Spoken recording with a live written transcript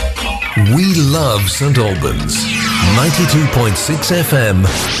We love St Albans. 92.6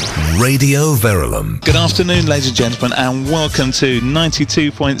 FM, Radio Verulam. Good afternoon, ladies and gentlemen, and welcome to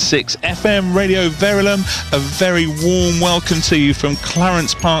 92.6 FM, Radio Verulam. A very warm welcome to you from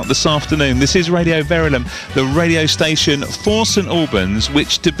Clarence Park this afternoon. This is Radio Verulam, the radio station for St Albans,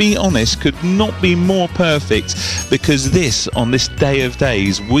 which, to be honest, could not be more perfect, because on this day of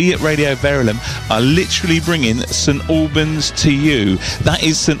days, we at Radio Verulam are literally bringing St Albans to you. That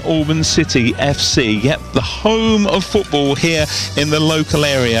is St Albans City FC, yep, the home of football here in the local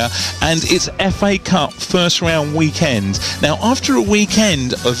area, and it's FA Cup first round weekend. Now, after a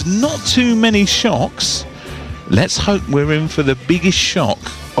weekend of not too many shocks, let's hope we're in for the biggest shock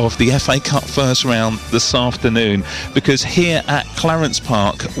of the FA Cup first round this afternoon, because here at Clarence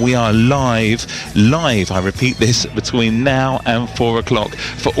Park we are live, I repeat this, between now and 4 o'clock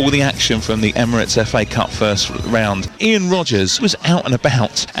for all the action from the Emirates FA Cup first round. Ian Rogers was out and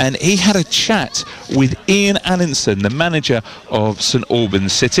about, and he had a chat with Ian Allinson, the manager of St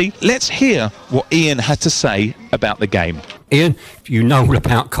Albans City. Let's hear what Ian had to say about the game. Ian, you know all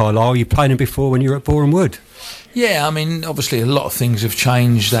about Carlisle. You played him before when you were at Boreham Wood. Yeah, I mean, obviously a lot of things have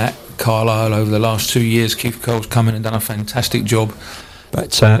changed at Carlisle over the last 2 years. Keith Cole's come in and done a fantastic job.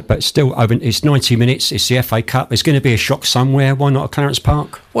 But still, it's 90 minutes, it's the FA Cup, there's going to be a shock somewhere. Why not at Clarence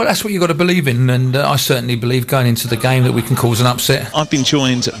Park? Well, that's what you've got to believe in, and I certainly believe going into the game that we can cause an upset. I've been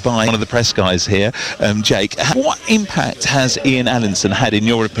joined by one of the press guys here, Jake. What impact has Ian Allinson had, in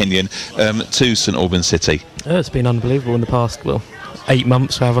your opinion, to St Albans City? It's been unbelievable in the past, 8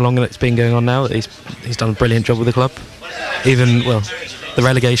 months, however long it's been going on now. He's done a brilliant job with the club. Even, the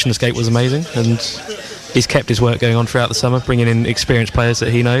relegation escape was amazing, and he's kept his work going on throughout the summer, bringing in experienced players that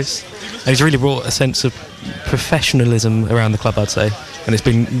he knows. And he's really brought a sense of professionalism around the club, I'd say. And it's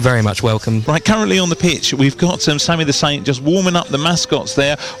been very much welcome. Right, currently on the pitch, we've got Sammy the Saint just warming up the mascots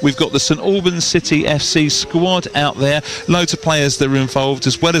there. We've got the St Albans City FC squad out there. Loads of players that are involved,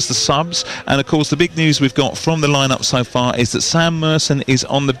 as well as the subs. And, of course, the big news we've got from the lineup so far is that Sam Merson is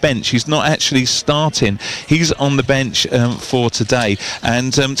on the bench. He's not actually starting. He's on the bench for today.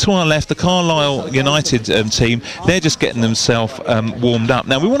 And to our left, the Carlisle United team, they're just getting themselves warmed up.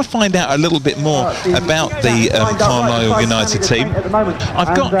 Now, we want to find out a little bit more about the Carlisle United team.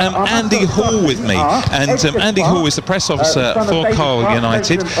 I've got Andy Hall with me, and Andy Hall is the press officer for Carlisle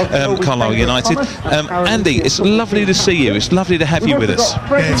United. Andy, it's lovely to see you. It's lovely to have you with us.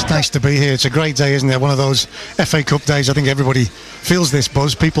 Yeah, it's nice to be here. It's a great day, isn't it? One of those FA Cup days. I think everybody feels this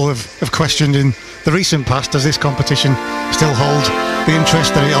buzz. People have questioned in the recent past, does this competition still hold the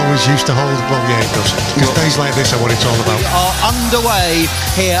interest that it always used to hold? Well, yeah, it does. Because days like this are what it's all about. We are underway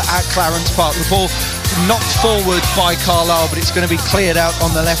here at Clarence Park. The ball knocked forward by Carlisle, but it's going to be cleared out on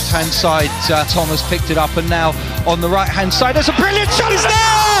the left-hand side. Thomas picked it up, and now on the right-hand side, there's a brilliant shot. It's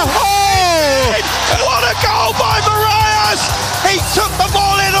there! Oh! What a goal by Marias! He took the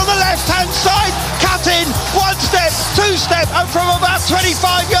ball in on the left-hand side, cut in, 1 step, 2 step, and from about 25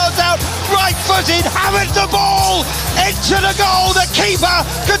 yards out, right-footed, hammered the ball into the goal. The keeper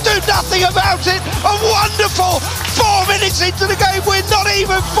could do nothing about it. A wonderful 4 minutes into the game. We're not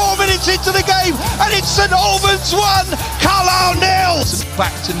even 4 minutes into the game, and it's St Albans 1, Carlisle 0.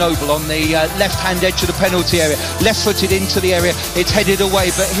 Back to Noble on the left-hand edge of the penalty area, left-footed into the area. It's headed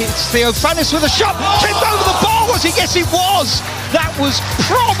away, but it's Theophanis with a shot. Tipped over the bar, was it? Yes, it was. That was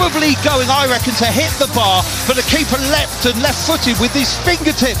probably going, I reckon, to hit the bar, but the keeper leapt and left-footed with his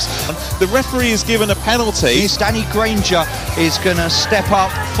fingertips. The referee is given a penalty. Danny Granger is going to step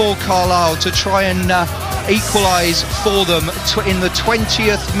up for Carlisle to try and equalise for them in the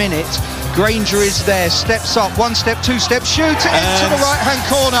 20th minute. Granger is there, steps up, 1 step, 2 step, shoots into the right-hand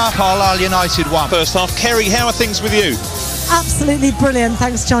corner. Carlisle United 1. First half. Kerry, how are things with you? Absolutely brilliant,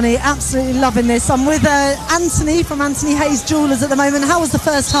 thanks Johnny, absolutely loving this. I'm with Anthony from Anthony Hayes Jewellers at the moment. How was the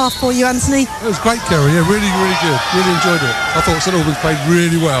first half for you, Anthony? It was great, Kerry, yeah, really, really good, really enjoyed it. I thought St Albans played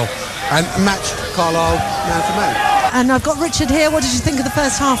really well and matched Carlisle man for man. And I've got Richard here. What did you think of the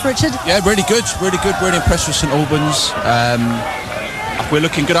first half, Richard? Yeah, really good, really impressed with St Albans. We're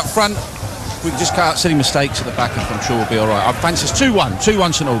looking good up front. We can just cut out silly mistakes at the back, and I'm sure we'll be all right. I fancy it's 2-1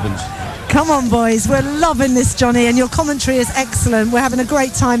 St Albans. Come on, boys. We're loving this, Johnny, and your commentary is excellent. We're having a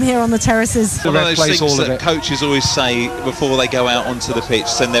great time here on the terraces. One of those things that coaches always say before they go out onto the pitch,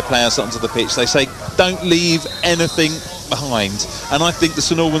 send their players onto the pitch. They say, don't leave anything behind. And I think the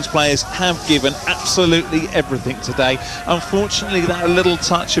St Albans players have given absolutely everything today. Unfortunately, that little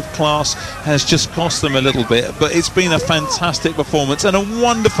touch of class has just cost them a little bit, but it's been a fantastic performance and a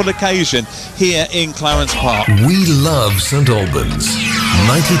wonderful occasion here in Clarence Park. We love St Albans.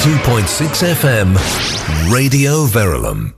 92.6 FM, Radio Verulam.